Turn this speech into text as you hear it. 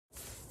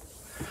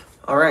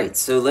All right,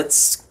 so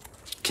let's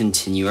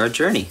continue our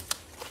journey.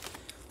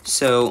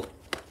 So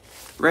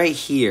right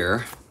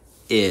here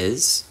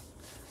is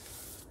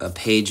a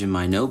page in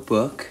my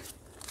notebook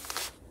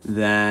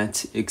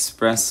that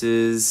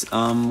expresses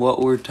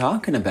what we're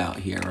talking about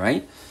here,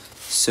 right?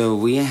 So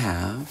we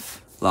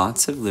have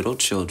lots of little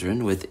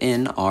children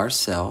within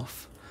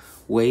ourself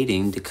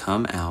waiting to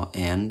come out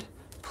and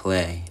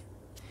play.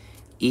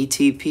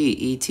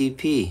 ETP,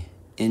 ETP,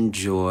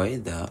 enjoy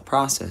the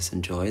process,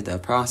 enjoy the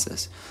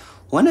process.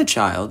 When a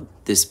child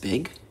this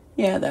big,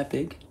 yeah, that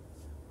big,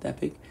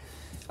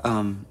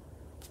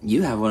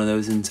 you have one of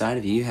those inside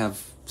of you. You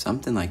have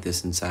something like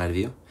this inside of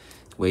you,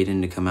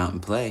 waiting to come out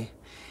and play.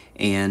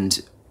 And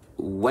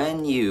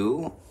when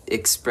you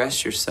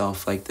express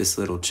yourself like this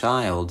little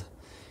child,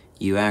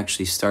 you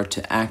actually start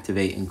to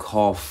activate and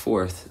call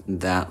forth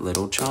that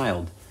little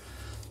child.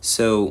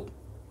 So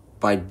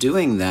by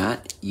doing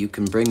that, you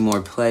can bring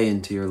more play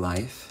into your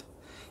life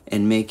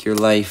and make your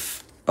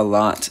life a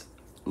lot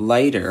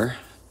lighter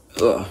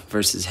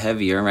versus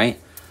heavier, right?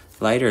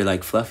 Lighter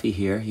like Fluffy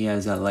here. He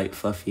has that light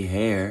fluffy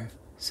hair.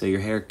 So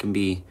your hair can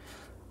be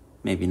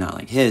maybe not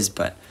like his,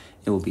 but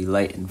it will be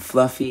light and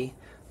fluffy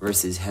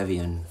versus heavy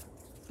and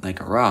like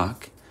a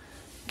rock.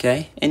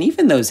 Okay? And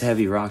even those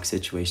heavy rock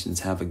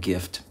situations have a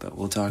gift, but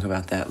we'll talk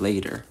about that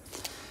later.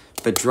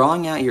 But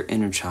drawing out your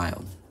inner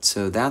child.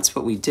 So that's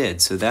what we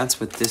did. So that's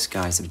what this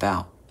guy's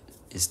about,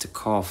 is to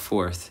call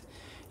forth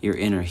your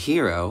inner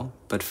hero.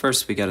 But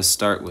first we got to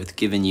start with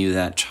giving you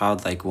that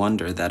childlike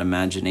wonder, that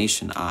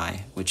imagination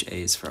eye, which A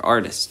is for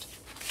artist.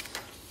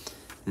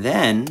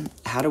 Then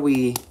how do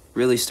we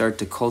really start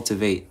to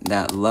cultivate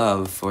that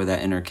love for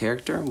that inner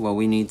character? Well,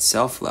 we need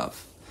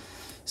self-love.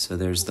 So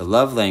there's the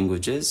love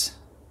languages,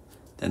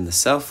 then the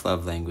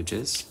self-love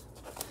languages,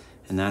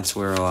 and that's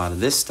where a lot of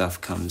this stuff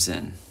comes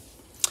in.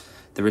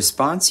 The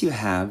response you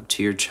have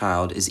to your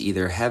child is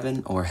either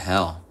heaven or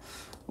hell.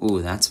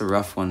 Ooh, that's a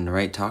rough one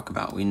to talk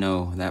about. We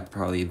know that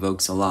probably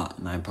evokes a lot,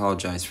 and I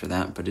apologize for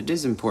that, but it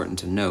is important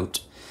to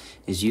note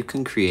is you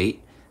can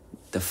create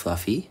the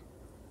fluffy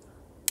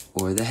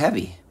or the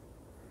heavy.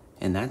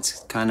 And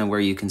that's kind of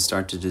where you can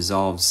start to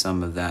dissolve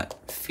some of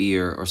that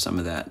fear or some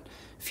of that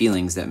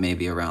feelings that may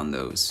be around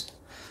those.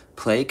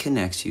 Play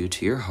connects you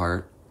to your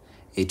heart.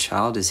 A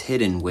child is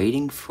hidden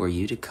waiting for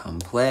you to come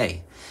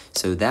play.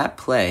 So that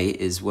play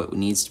is what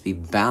needs to be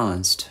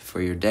balanced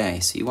for your day.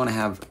 So you want to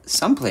have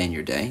some play in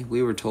your day.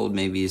 We were told,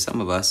 maybe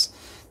some of us,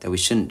 that we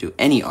shouldn't do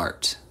any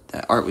art,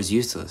 that art was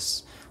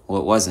useless.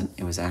 Well, it wasn't.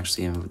 It was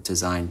actually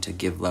designed to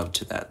give love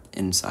to that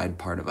inside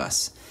part of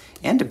us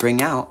and to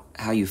bring out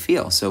how you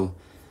feel. So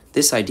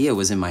this idea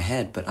was in my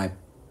head, but I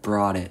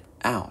brought it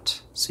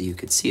out so you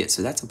could see it.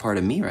 So that's a part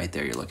of me right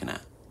there you're looking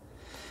at.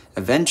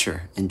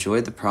 Adventure,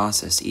 enjoy the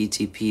process,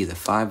 ETP, the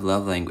 5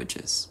 love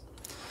languages.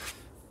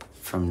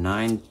 From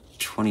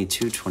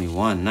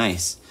 9/22/21,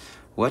 nice.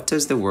 What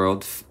does the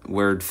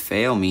word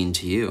fail mean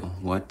to you?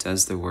 What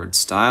does the word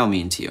style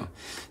mean to you?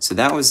 So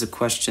that was a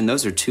question.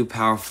 Those are 2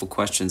 powerful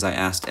questions I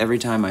asked every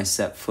time I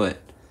set foot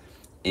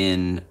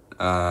in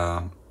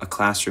a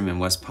classroom in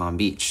West Palm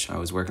Beach. I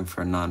was working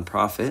for a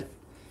nonprofit,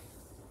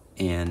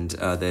 and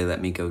they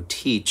let me go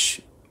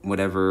teach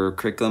whatever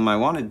curriculum I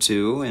wanted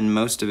to, and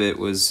most of it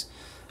was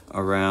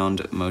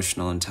around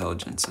emotional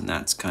intelligence, and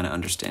that's kind of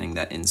understanding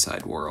that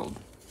inside world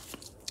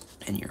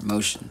and your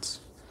emotions.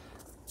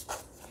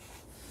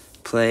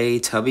 Play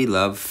Tubby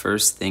Love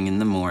first thing in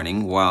the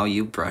morning while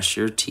you brush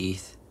your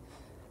teeth.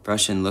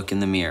 Brush and look in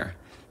the mirror.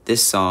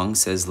 This song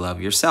says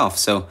love yourself.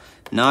 So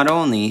not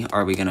only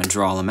are we going to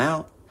draw them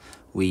out,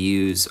 we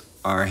use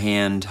our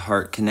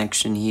hand-heart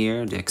connection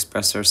here to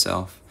express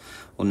ourselves.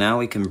 Well, now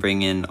we can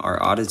bring in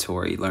our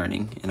auditory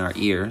learning in our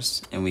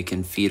ears, and we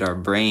can feed our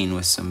brain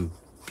with some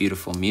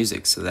beautiful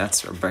music. So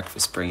that's our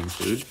breakfast brain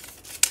food.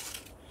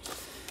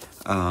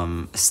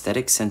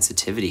 Aesthetic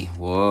sensitivity.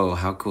 Whoa,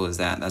 how cool is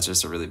that? That's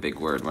just a really big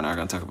word. We're not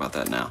going to talk about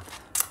that now.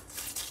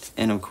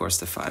 And of course,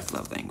 the 5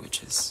 love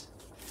languages.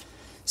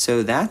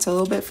 So that's a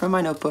little bit from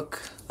my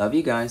notebook. Love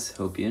you guys.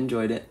 Hope you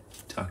enjoyed it.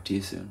 Talk to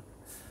you soon.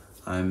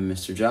 I'm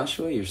Mr.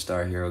 Joshua, your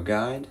Star Hero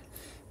Guide.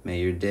 May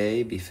your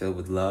day be filled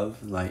with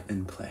love, light,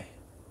 and play.